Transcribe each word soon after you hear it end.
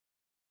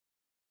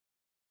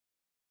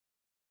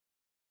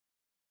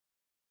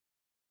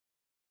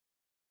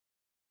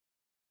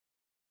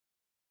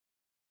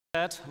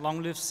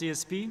Long live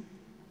CSP.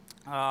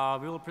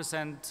 We will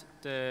present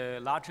the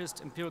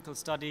largest empirical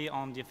study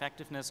on the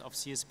effectiveness of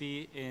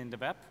CSP in the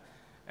web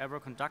ever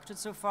conducted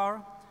so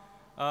far.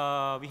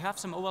 We have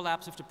some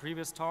overlaps with the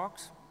previous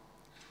talks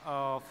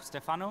of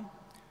Stefano,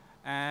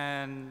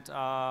 and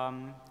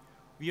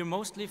we are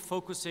mostly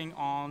focusing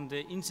on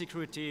the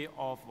insecurity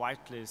of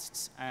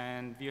whitelists,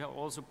 and we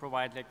also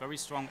provide very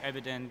strong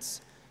evidence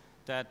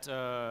that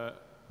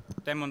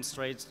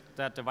demonstrates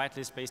that the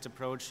whitelist-based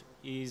approach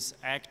is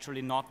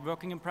actually not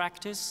working in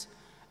practice,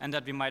 and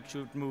that we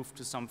should move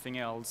to something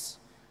else,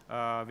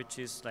 which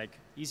is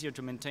easier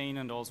to maintain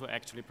and also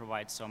actually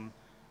provide some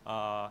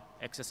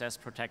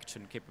XSS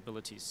protection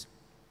capabilities.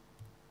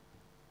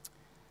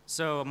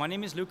 So my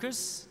name is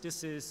Lukas.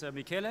 This is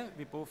Michele.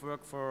 We both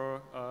work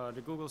for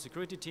the Google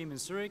security team in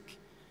Zurich.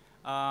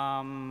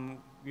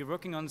 We're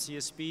working on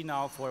CSP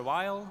now for a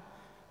while.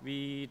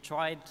 We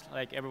tried,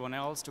 like everyone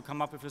else, to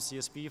come up with a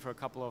CSP for a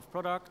couple of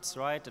products,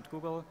 right, at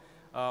Google.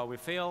 We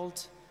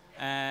failed,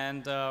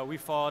 and we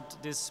thought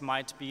this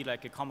might be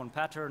like a common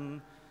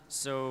pattern.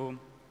 So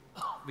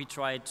we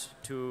tried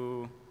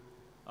to,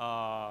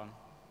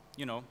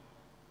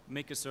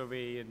 make a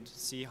survey and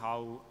see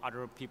how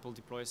other people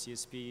deploy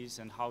CSPs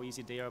and how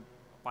easy they are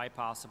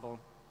bypassable.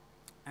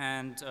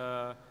 And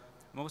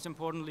most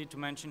importantly to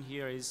mention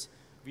here is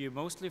we are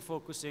mostly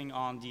focusing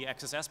on the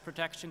XSS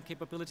protection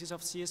capabilities of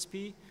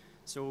CSP.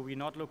 So we're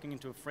not looking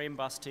into frame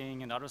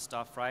busting and other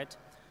stuff, right?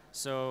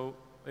 So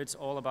it's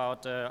all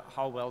about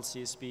how well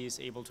CSP is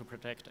able to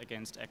protect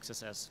against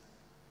XSS,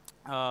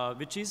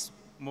 which is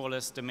more or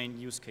less the main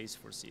use case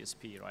for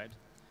CSP, right?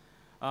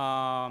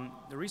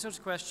 The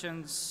research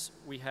questions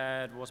we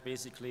had was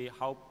basically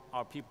how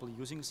are people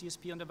using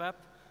CSP on the web?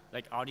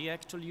 Like, are they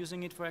actually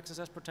using it for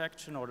XSS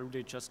protection, or do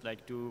they just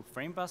do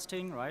frame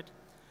busting, right?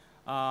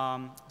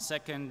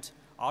 Second,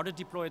 are the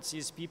deployed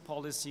CSP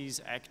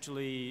policies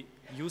actually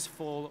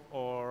useful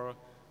or,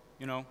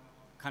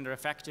 kind of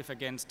effective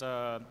against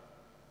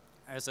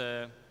as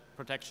a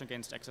protection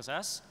against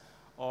XSS,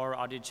 or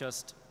are they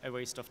just a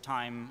waste of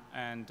time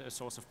and a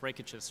source of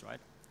breakages,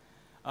 right?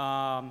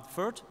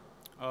 Third,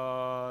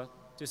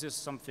 this is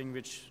something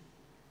which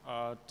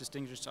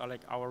distinguishes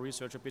our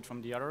research a bit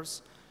from the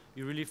others.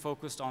 We really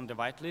focused on the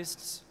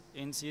whitelists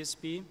in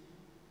CSP,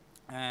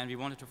 and we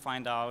wanted to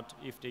find out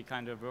if they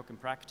kind of work in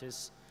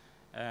practice.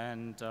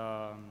 And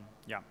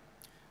yeah,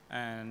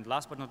 and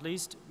last but not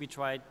least, we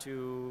tried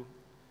to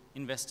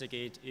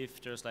investigate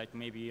if there's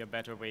maybe a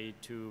better way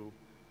to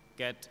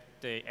get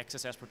the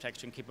XSS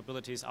protection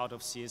capabilities out of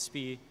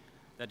CSP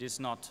that is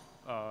not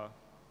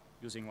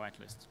using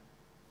whitelists.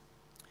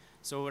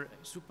 So a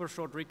super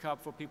short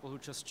recap for people who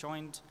just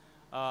joined.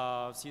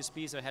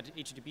 CSP is a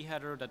HTTP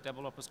header that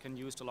developers can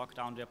use to lock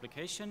down the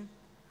application.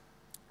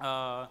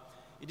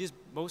 It is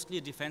mostly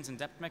a defense in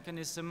depth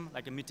mechanism,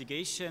 like a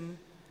mitigation.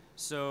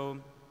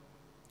 So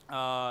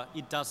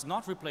it does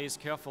not replace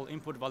careful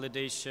input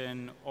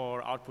validation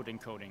or output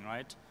encoding,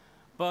 right?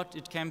 But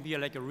it can be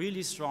a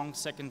really strong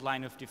second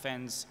line of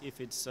defense if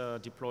it's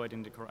deployed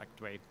in the correct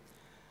way.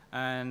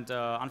 And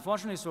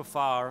unfortunately, so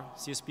far,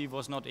 CSP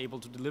was not able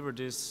to deliver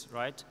this,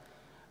 right?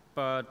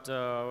 But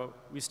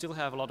we still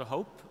have a lot of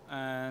hope,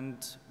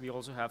 and we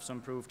also have some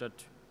proof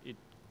that it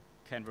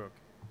can work.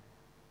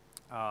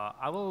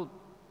 I will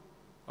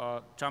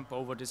jump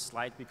over this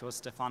slide because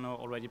Stefano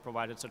already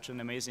provided such an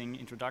amazing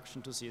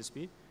introduction to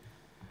CSP,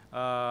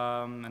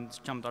 and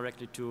jump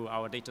directly to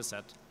our data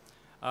set.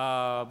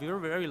 We were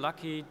very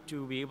lucky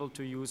to be able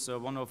to use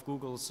one of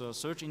Google's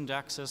search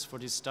indexes for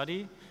this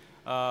study.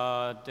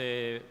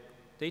 The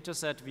data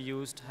set we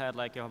used had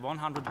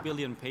 100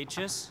 billion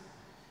pages.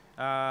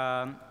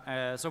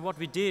 So what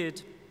we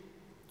did,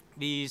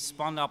 we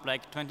spun up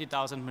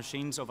 20,000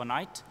 machines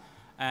overnight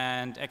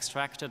and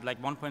extracted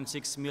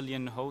 1.6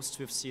 million hosts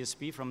with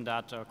CSP from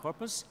that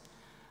corpus.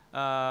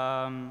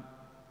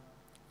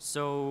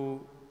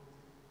 So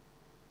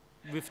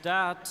with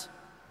that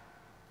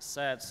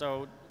said,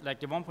 so the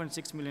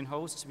 1.6 million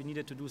hosts, we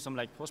needed to do some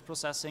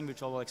post-processing,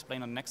 which I will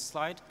explain on the next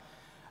slide.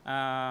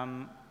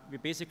 We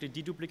basically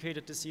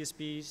deduplicated the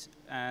CSPs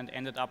and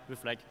ended up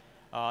with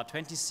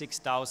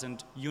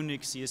 26,000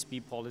 unique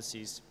CSP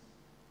policies.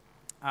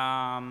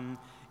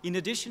 In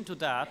addition to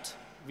that,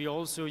 we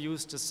also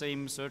used the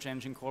same search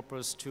engine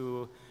corpus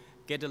to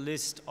get a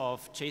list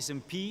of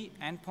JSON-P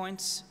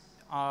endpoints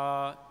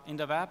in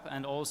the web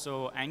and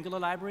also Angular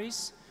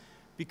libraries,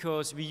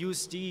 because we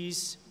use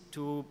these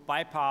to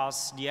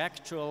bypass the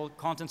actual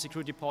content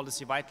security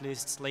policy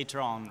whitelists later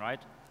on,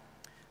 right?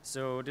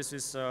 So this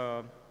is,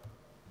 was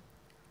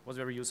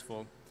very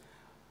useful.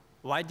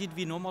 Why did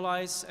we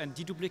normalize and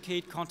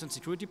deduplicate content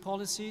security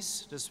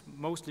policies? There's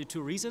mostly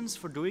two reasons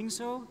for doing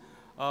so.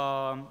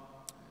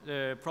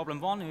 The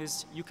problem one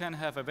is you can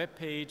have a web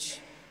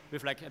page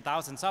with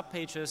 1,000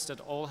 subpages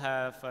that all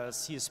have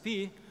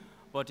CSP,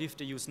 but if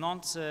they use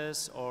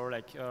nonces or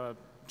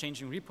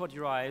changing report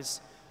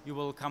URIs, you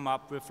will come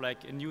up with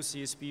a new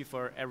CSP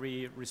for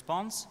every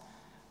response.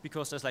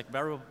 because there's like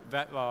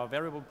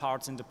variable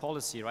parts in the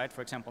policy, right?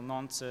 For example,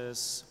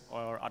 nonces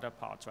or other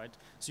parts, right?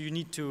 So you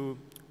need to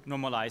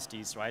normalize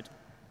these, right?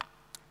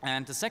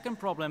 And the second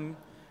problem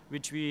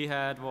which we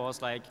had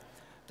was like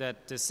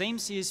that the same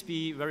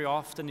CSP very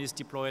often is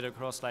deployed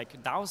across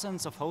like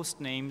thousands of host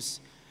names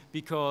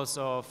because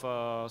of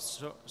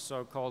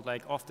so-called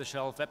like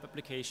off-the-shelf web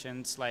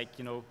applications, like,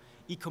 you know,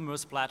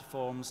 e-commerce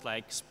platforms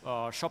like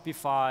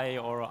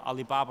Shopify or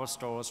Alibaba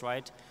stores,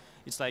 right?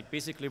 It's like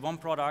basically one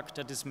product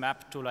that is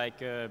mapped to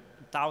like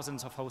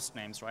thousands of host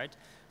names, right?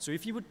 So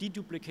if you would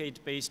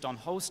deduplicate based on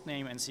host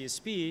name and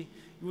CSP,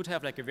 you would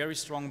have like a very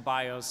strong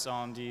bias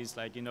on these,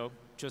 like, you know,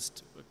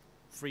 just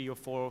 3 or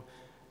 4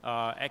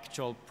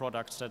 actual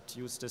products that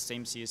use the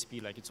same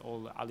CSP, like it's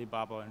all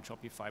Alibaba and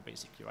Shopify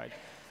basically, right?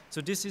 So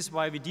this is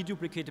why we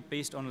deduplicated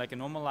based on like a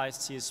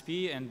normalized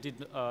CSP and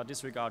did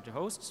disregard the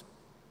hosts,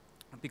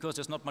 because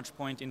there's not much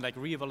point in like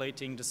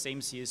re-evaluating the same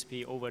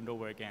CSP over and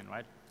over again,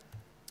 right?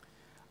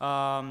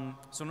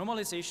 So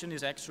normalization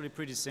is actually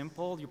pretty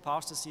simple. You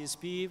parse the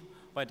CSP.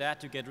 By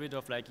that, you get rid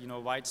of like, you know,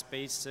 white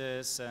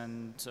spaces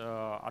and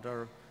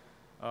other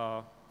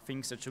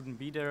things that shouldn't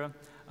be there.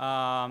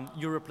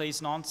 You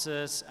replace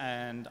nonces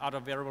and other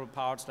variable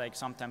parts, like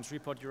sometimes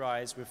report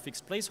URIs with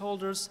fixed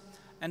placeholders,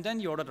 and then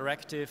you order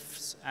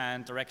directives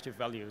and directive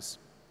values.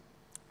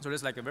 So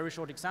there's like a very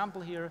short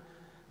example here.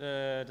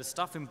 The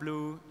stuff in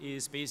blue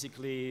is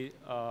basically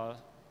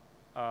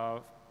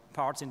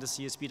parts in the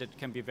CSP that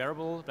can be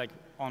variable, like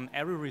on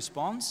every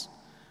response.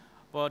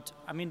 But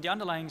I mean, the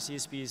underlying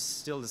CSP is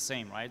still the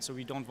same, right? So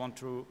we don't want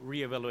to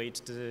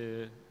re-evaluate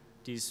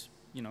these,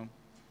 you know,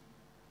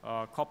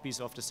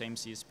 copies of the same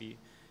CSP.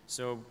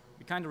 So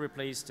we kind of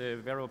replace the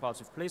variable parts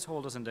with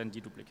placeholders and then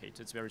deduplicate.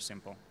 It's very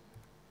simple.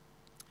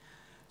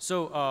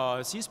 So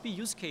CSP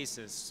use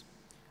cases.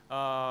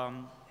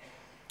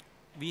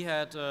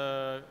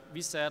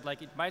 We said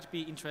like it might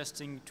be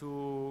interesting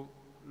to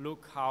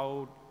look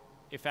how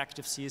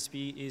effective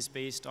CSP is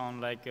based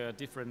on like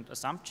different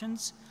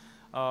assumptions.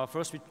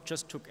 First, we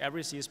just took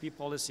every CSP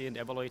policy and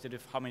evaluated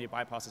how many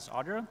bypasses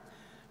are there.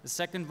 The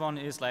second one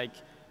is like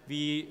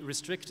we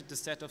restricted the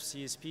set of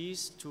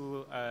CSPs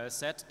to a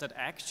set that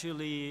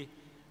actually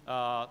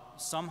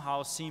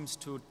somehow seems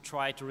to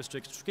try to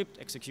restrict script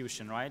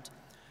execution, right?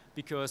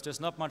 Because there's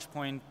not much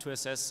point to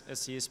assess a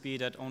CSP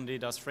that only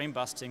does frame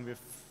busting with,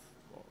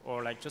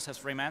 or like just has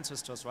frame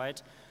ancestors,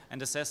 right?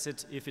 And assess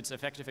it if it's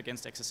effective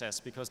against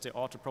XSS, because the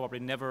author probably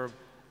never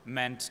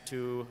meant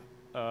to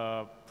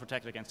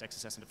protect against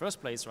XSS in the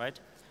first place, right?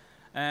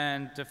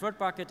 And the third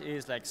bucket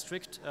is like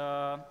strict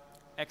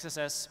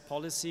XSS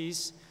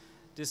policies.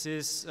 This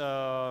is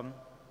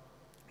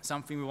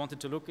something we wanted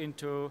to look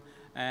into,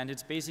 and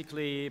it's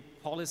basically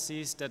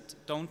policies that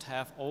don't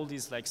have all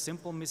these like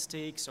simple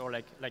mistakes or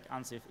like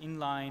unsafe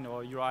inline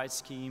or URI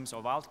schemes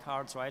or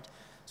wildcards, right?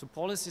 So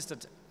policies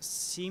that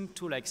seem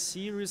to like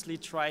seriously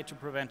try to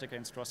prevent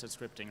against cross-site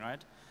scripting,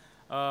 right?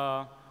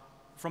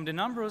 From the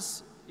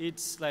numbers,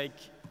 it's like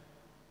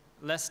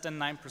less than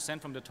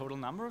 9% from the total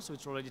number, so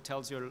it already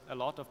tells you a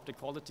lot of the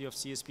quality of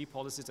CSP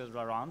policies that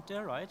are around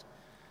there, right?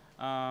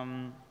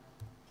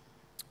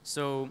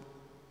 So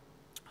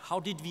how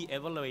did we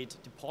evaluate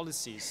the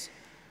policies?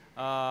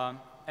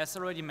 As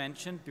already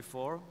mentioned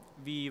before,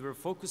 we were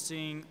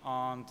focusing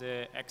on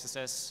the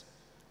XSS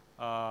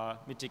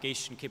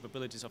mitigation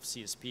capabilities of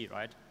CSP,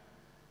 right?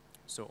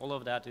 So all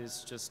of that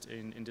is just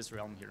in this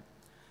realm here.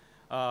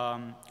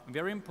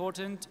 Very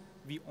important,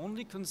 we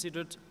only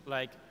considered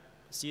like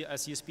a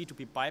CSP to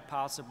be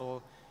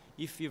bypassable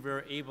if we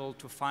were able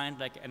to find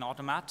like an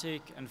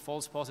automatic and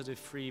false positive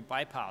free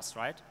bypass,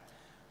 right?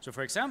 So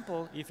for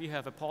example, if you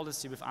have a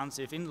policy with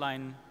unsafe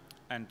inline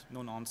and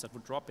no nonce that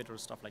would drop it or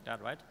stuff like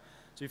that, right?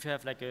 So if you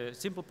have like a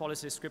simple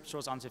policy script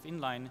shows unsafe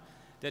inline,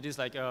 that is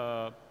like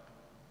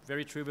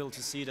very trivial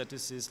to see that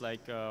this is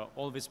like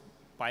always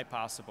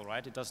bypassable,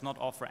 right? It does not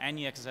offer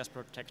any XSS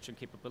protection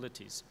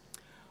capabilities.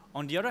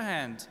 On the other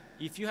hand,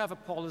 if you have a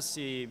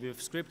policy with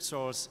script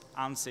source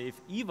unsafe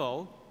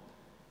eval,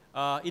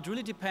 it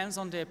really depends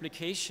on the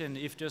application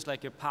if there's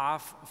like a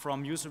path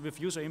from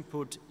user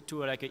input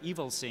to like an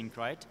eval sync,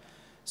 right?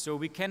 So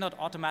we cannot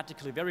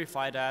automatically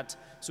verify that,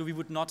 so we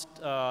would not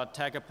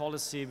tag a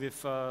policy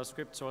with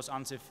script source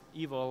unsafe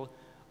eval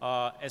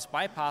as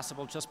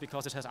bypassable just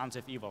because it has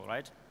unsafe eval,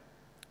 right?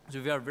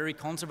 So we are very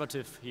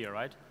conservative here,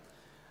 right?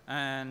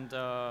 And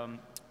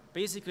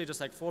basically just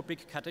like 4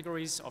 big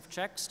categories of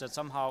checks that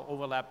somehow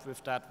overlap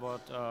with that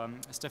what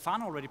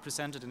Stefan already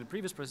presented in the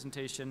previous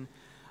presentation.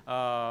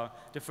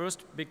 The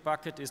first big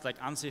bucket is like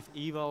unsafe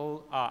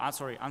eval,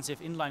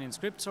 unsafe inline in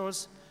script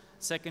source.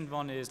 Second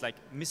one is like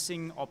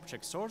missing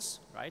object source,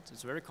 right?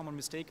 It's a very common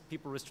mistake.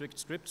 People restrict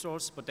script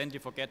source, but then they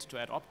forget to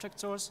add object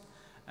source.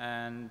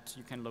 And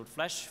you can load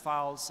flash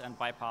files and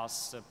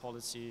bypass the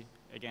policy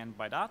again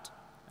by that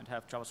and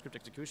have JavaScript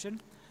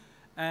execution.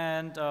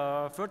 And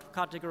third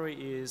category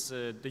is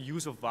the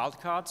use of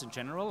wildcards in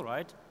general,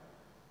 right?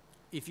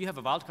 If you have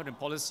a wildcard in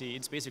policy,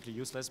 it's basically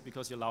useless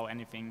because you allow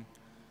anything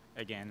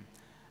again.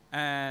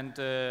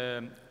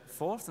 And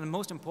fourth and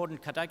most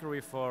important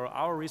category for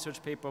our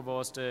research paper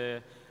was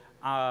the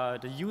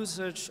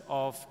usage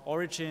of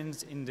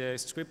origins in the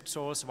script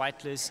source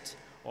whitelist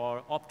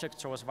or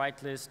object source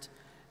whitelist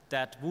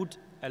that would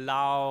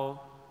allow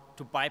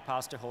to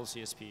bypass the whole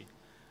CSP.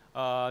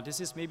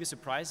 This is maybe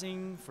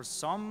surprising for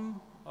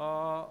some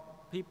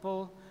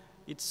people.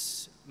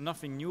 It's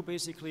nothing new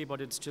basically,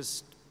 but it's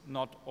just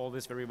not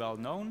always very well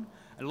known.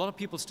 A lot of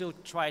people still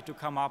try to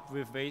come up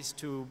with ways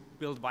to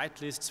build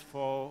whitelists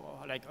for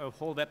like a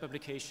whole web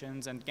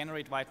applications and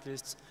generate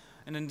whitelists.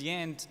 And in the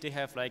end, they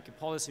have like a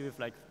policy with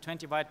like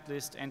 20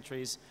 whitelist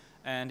entries,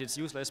 and it's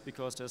useless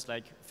because there's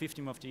like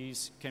 15 of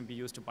these can be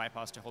used to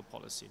bypass the whole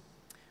policy.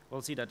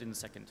 We'll see that in a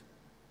second.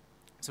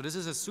 So this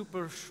is a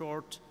super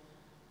short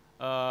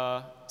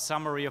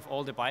summary of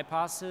all the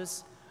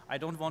bypasses. I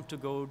don't want to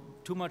go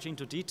too much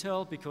into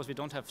detail because we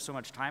don't have so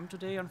much time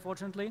today,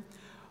 unfortunately.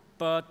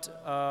 But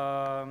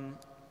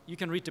you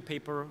can read the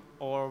paper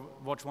or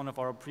watch one of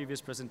our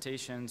previous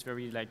presentations where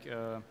we like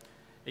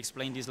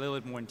explain these a little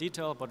bit more in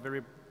detail. But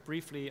very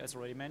briefly, as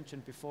already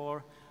mentioned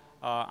before,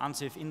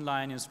 unsafe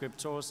inline in script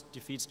source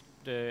defeats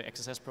the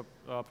XSS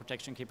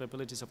protection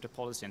capabilities of the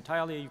policy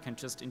entirely. You can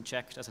just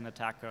inject as an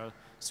attacker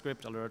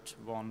script alert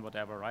one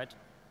whatever, right?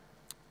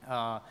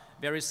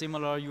 Very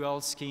similar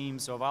UL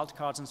schemes or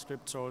wildcards in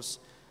script source.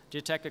 The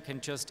attacker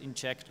can just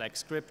inject like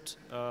script,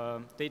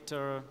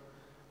 data,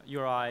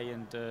 URI,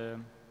 and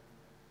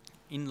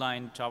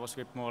inline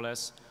JavaScript more or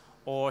less,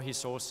 or he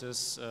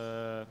sources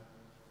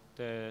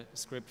the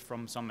script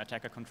from some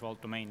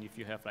attacker-controlled domain if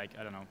you have like,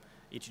 I don't know,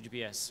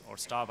 HTTPS or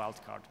star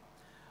wildcard.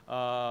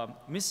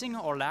 Missing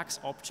or lacks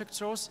object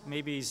source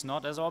maybe is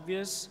not as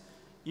obvious.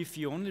 If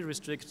you only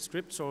restrict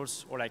script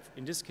source, or like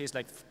in this case,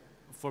 like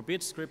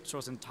forbid script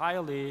source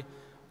entirely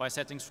by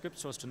setting script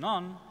source to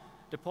none,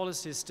 the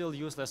policy is still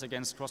useless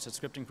against cross-site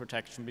scripting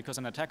protection because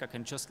an attacker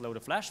can just load a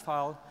flash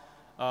file,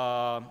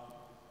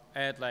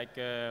 add like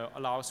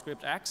allow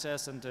script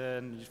access, and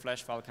then the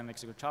flash file can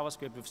execute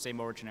JavaScript with same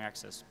origin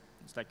access.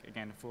 It's like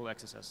again full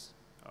XSS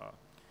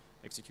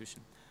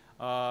execution.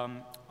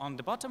 On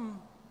the bottom,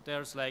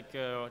 there's like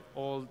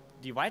all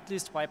the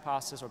whitelist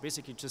bypasses, or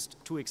basically just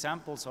two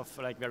examples of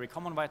like very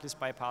common whitelist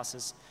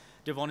bypasses.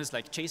 The one is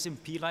like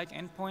JSONP-like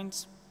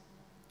endpoints,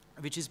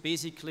 which is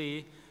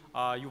basically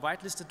you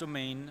whitelist a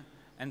domain,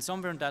 and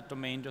somewhere in that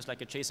domain there's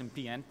like a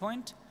JSONP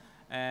endpoint.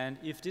 And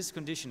if this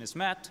condition is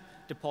met,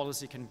 the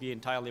policy can be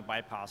entirely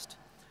bypassed.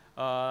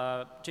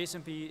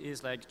 JSONP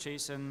is like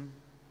JSON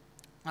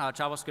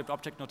JavaScript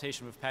object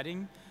notation with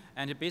padding,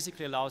 and it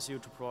basically allows you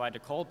to provide a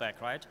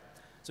callback, right?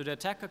 So the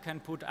attacker can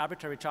put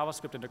arbitrary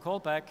JavaScript in the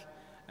callback,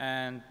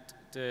 and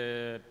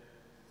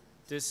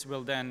this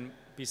will then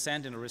be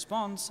sent in a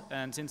response,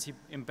 and since he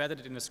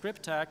embedded it in a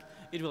script tag,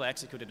 it will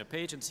execute in the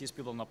page, and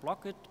CSP will not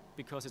block it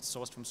because it's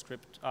sourced from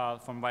script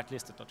from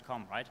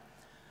whitelisted.com, right?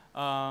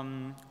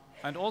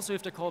 And also,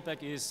 if the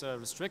callback is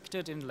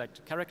restricted in like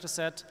the character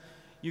set,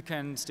 you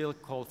can still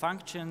call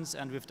functions,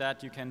 and with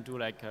that you can do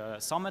like a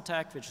sum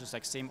attack, which is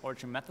like same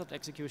origin method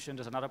execution.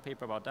 There's another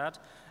paper about that,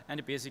 and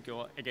it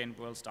basically again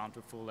boils down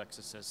to full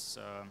XSS.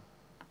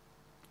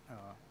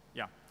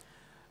 Yeah,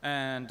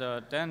 and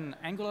then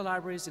Angular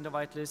libraries in the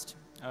whitelist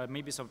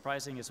may be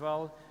surprising as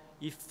well.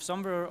 If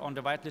somewhere on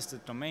the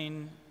whitelisted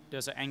domain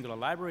there's an Angular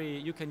library,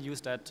 you can use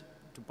that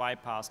to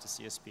bypass the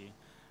CSP.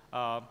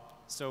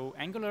 So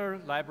Angular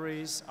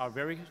libraries are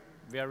very,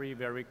 very,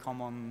 very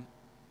common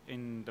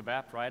in the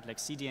web, right? Like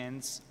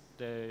CDNs,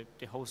 they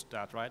host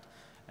that, right?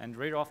 And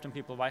very often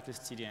people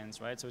whitelist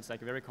CDNs, right? So it's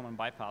like a very common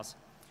bypass.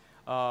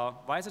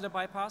 Why is it a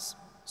bypass?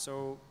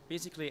 So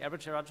basically every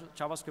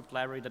JavaScript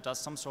library that does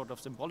some sort of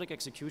symbolic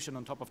execution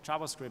on top of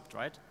JavaScript,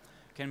 right,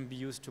 can be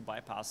used to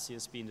bypass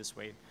CSP in this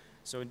way.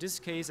 So in this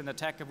case, an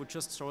attacker would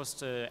just source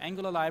the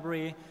Angular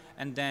library,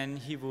 and then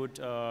he would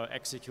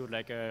execute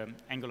like an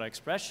Angular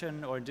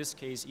expression, or in this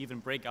case, even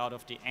break out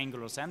of the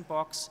Angular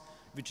sandbox,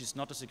 which is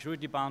not a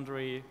security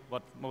boundary,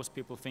 what most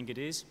people think it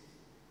is.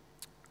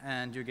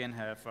 And you again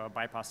have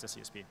bypassed the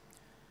CSP.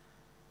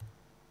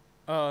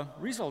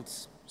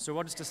 Results. So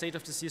what is the state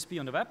of the CSP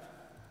on the web?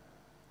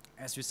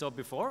 As we saw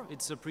before,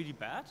 it's pretty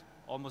bad.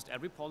 Almost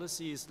every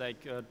policy is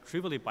like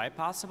trivially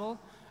bypassable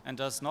and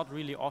does not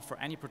really offer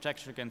any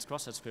protection against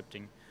cross-site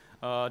scripting.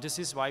 This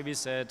is why we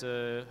said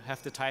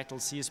have the title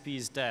CSP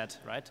is dead,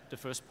 right? The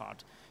first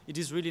part. It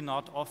is really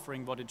not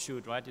offering what it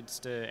should, right? It's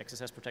the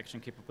XSS protection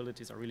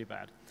capabilities are really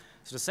bad.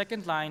 So the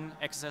second line,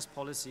 XSS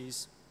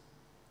policies,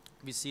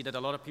 we see that a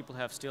lot of people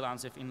have still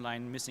unsafe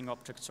inline, missing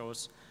object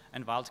source,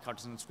 and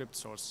wildcards in the script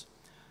source.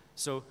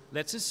 So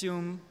let's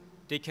assume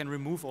they can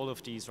remove all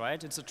of these,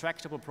 right? It's a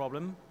tractable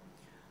problem.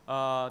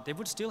 They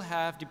would still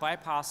have the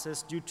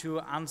bypasses due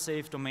to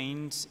unsafe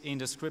domains in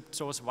the script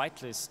source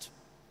whitelist.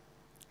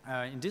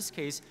 In this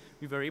case,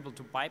 we were able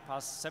to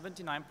bypass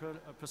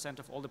 79%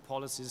 of all the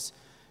policies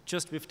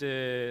just with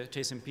the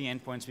JSONP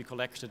endpoints we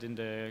collected in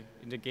the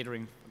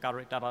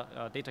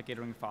data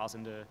gathering files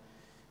in the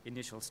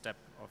initial step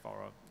of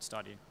our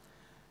study.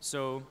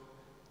 So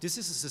this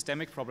is a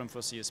systemic problem for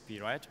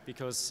CSP, right?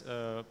 Because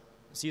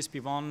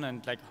CSP1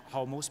 and like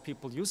how most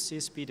people use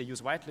CSP, they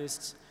use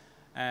whitelists.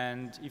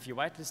 And if you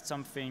whitelist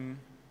something,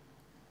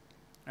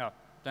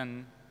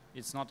 then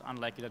it's not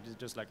unlikely that it's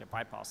just like a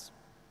bypass.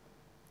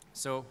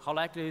 So how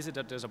likely is it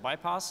that there's a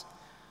bypass?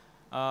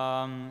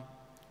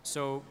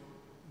 So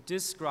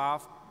this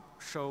graph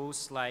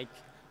shows like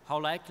how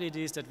likely it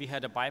is that we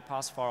had a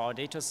bypass for our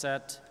data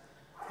set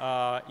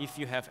if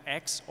you have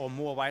X or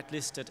more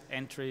whitelisted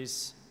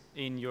entries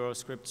in your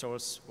script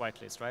source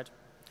whitelist, right?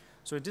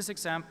 So in this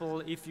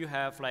example, if you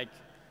have like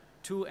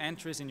 2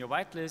 entries in your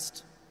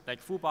whitelist,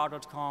 like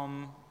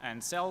foobar.com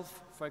and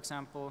self, for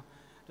example,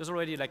 there's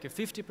already like a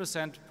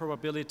 50%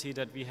 probability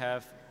that we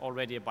have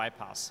already a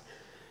bypass.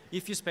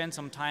 If you spend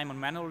some time on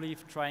manually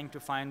trying to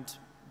find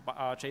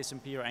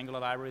JSMP or Angular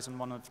libraries on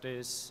one of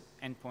these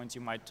endpoints,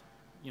 you might,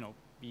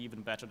 be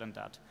even better than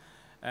that.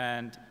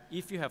 And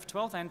if you have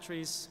 12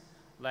 entries,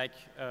 like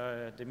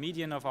the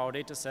median of our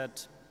data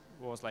set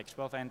was like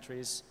 12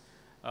 entries,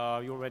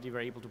 you already were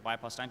able to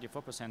bypass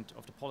 94%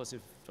 of the policy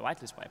of the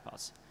whitelist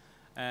bypass.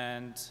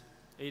 And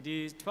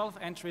 12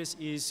 entries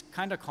is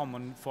kind of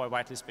common for a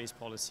whitelist-based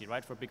policy,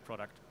 right, for a big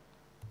product.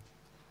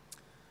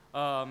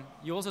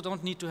 You also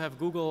don't need to have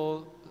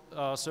Google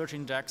search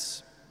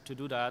index to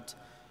do that.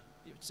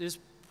 It is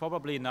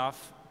probably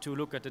enough to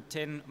look at the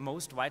 10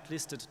 most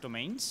whitelisted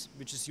domains,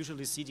 which is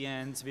usually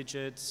CDNs,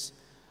 widgets,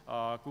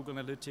 Google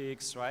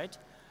Analytics, right?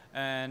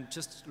 And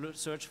just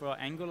search for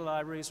Angular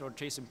libraries or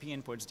JSMP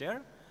endpoints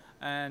there.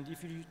 And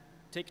if you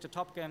take the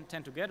top 10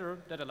 together,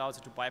 that allows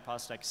you to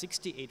bypass like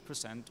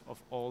 68%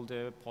 of all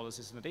the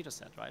policies in the data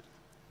set, right?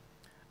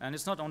 And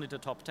it's not only the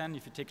top 10,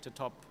 if you take the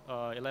top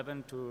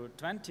 11 to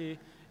 20,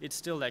 it's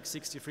still like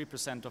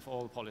 63% of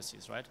all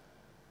policies, right?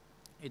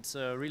 It's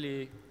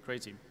really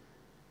crazy.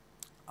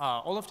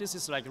 All of this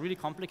is like really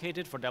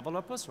complicated for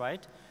developers,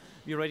 right?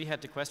 We already had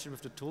the question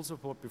with the tool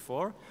support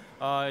before.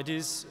 It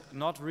is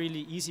not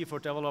really easy for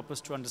developers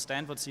to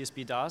understand what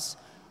CSP does,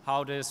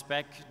 how the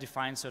spec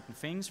defines certain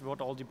things, what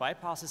all the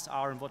bypasses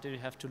are, and what they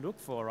have to look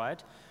for,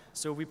 right?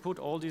 So we put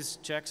all these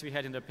checks we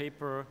had in the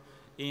paper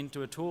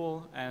into a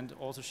tool and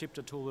also shipped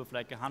a tool with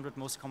like 100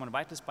 most common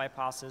whitelist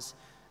bypasses,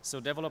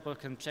 so developer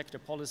can check the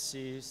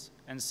policies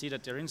and see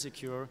that they're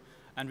insecure.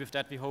 And with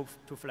that, we hope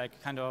to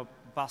like kind of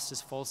bust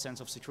this false sense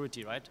of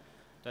security, right?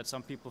 That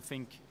some people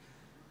think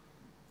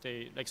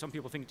they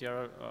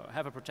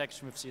have a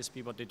protection with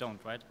CSP, but they don't,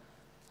 right?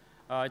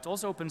 It's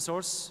also open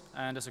source,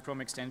 and as a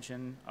Chrome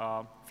extension,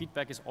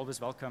 feedback is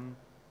always welcome.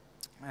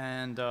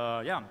 And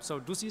yeah, so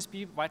do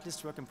CSP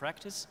whitelists work in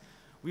practice?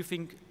 We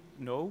think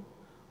no.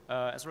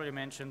 As already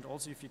mentioned,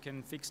 also if you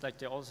can fix like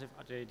the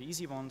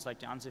easy ones, like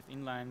the unsafe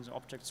inlines,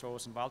 object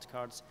throws, and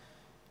wildcards,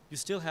 you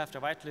still have the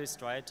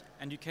whitelist, right?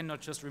 And you cannot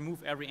just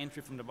remove every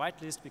entry from the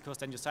whitelist because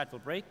then your site will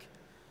break.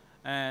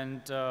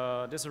 And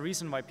there's a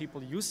reason why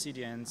people use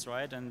CDNs,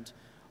 right? And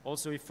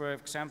also if, for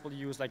example,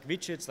 you use like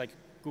widgets like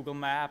Google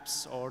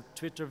Maps or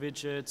Twitter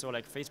widgets or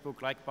like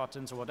Facebook like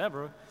buttons or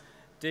whatever,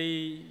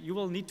 you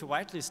will need to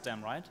whitelist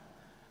them, right?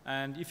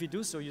 And if you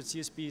do so, your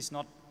CSP is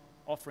not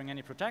offering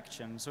any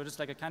protection. So it's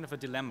like a kind of a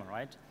dilemma,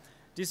 right?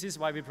 This is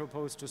why we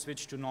propose to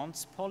switch to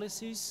nonce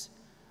policies.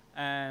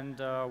 And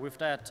with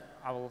that,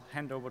 I will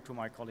hand over to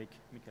my colleague,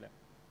 Michele.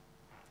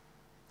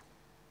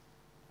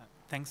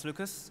 Thanks,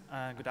 Lukas.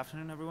 Good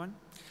afternoon, everyone.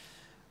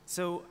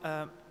 So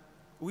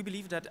we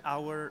believe that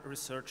our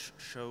research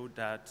showed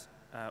that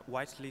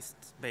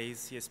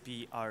whitelist-based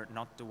CSP are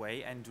not the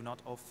way and do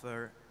not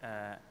offer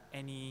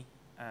any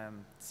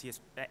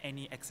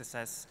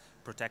XSS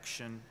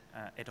protection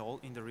at all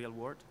in the real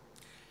world.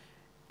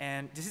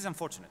 And this is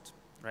unfortunate,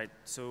 right?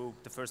 So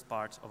the first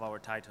part of our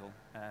title,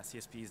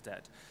 CSP is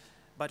dead.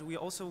 But we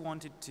also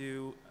wanted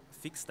to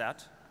fix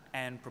that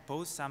and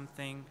propose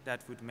something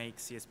that would make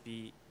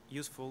CSP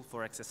useful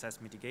for XSS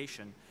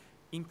mitigation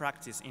in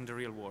practice in the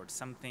real world,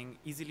 something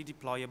easily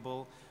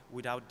deployable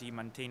without the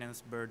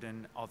maintenance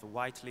burden of a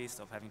whitelist,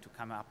 of having to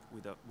come up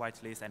with a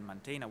whitelist and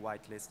maintain a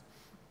whitelist.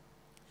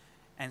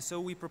 And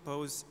so we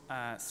propose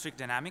strict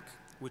dynamic,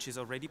 which is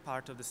already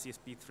part of the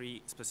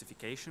CSP3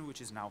 specification,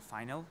 which is now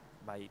final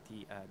by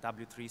the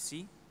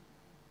W3C.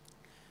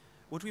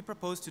 What we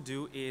propose to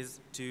do is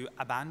to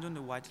abandon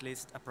the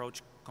whitelist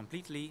approach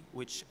completely,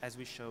 which, as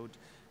we showed,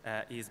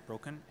 is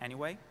broken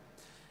anyway,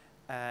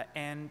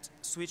 and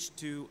switch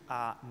to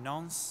a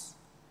nonce-based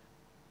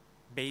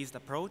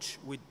approach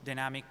with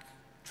dynamic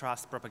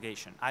trust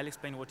propagation. I'll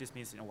explain what this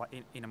means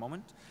in a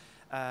moment.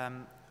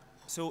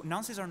 So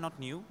nonces are not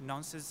new.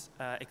 Nonces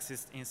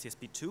exist in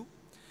CSP2.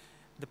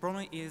 The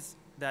problem is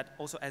that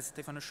also, as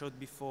Stefano showed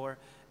before,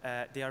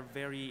 they are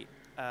very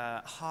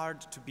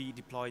hard to be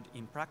deployed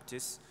in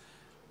practice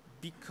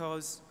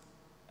because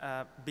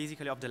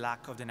basically of the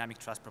lack of dynamic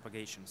trust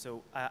propagation.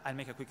 So I'll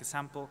make a quick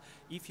example.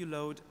 If you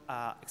load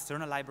an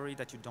external library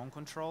that you don't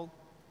control,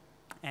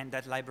 and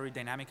that library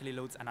dynamically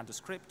loads another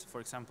script,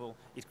 for example,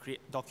 it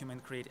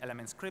document create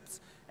element scripts,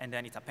 and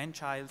then it append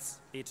childs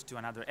it to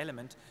another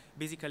element,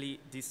 basically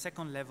the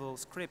second level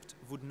script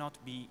would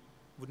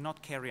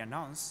not carry a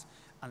nonce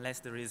unless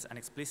there is an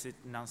explicit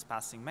nonce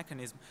passing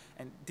mechanism.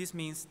 And this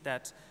means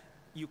that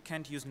you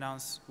can't use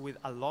nonce with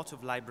a lot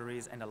of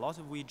libraries and a lot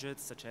of widgets,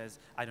 such as,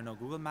 I don't know,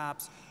 Google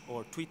Maps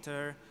or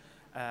Twitter.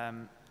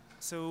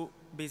 So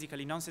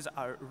basically, nonces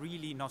are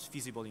really not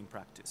feasible in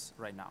practice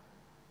right now.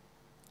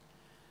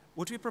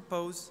 What we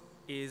propose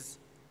is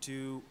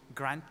to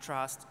grant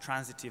trust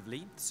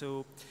transitively.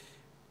 So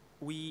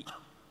we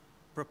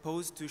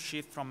propose to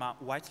shift from a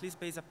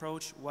whitelist-based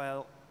approach,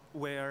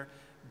 where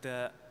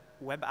the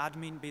web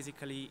admin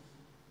basically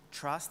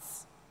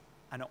trusts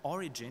an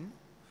origin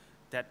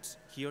that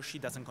he or she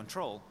doesn't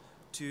control,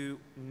 to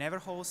never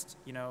host,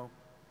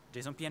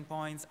 JSONP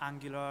endpoints,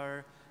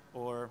 Angular,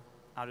 or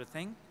other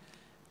thing,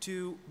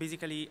 to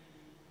basically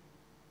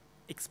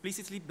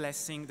explicitly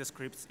blessing the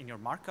scripts in your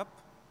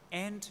markup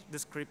and the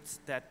scripts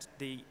that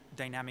they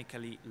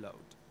dynamically load.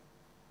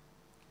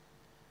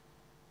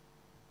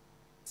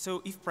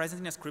 So if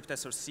present in a script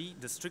SRC,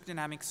 the strict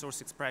dynamic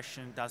source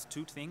expression does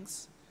two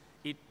things.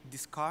 It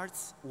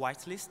discards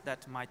whitelist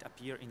that might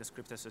appear in the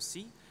script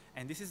SRC,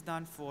 and this is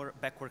done for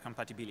backward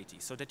compatibility,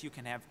 so that you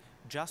can have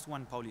just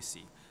one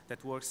policy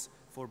that works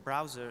for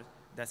browser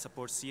that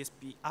supports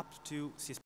CSP up to CSP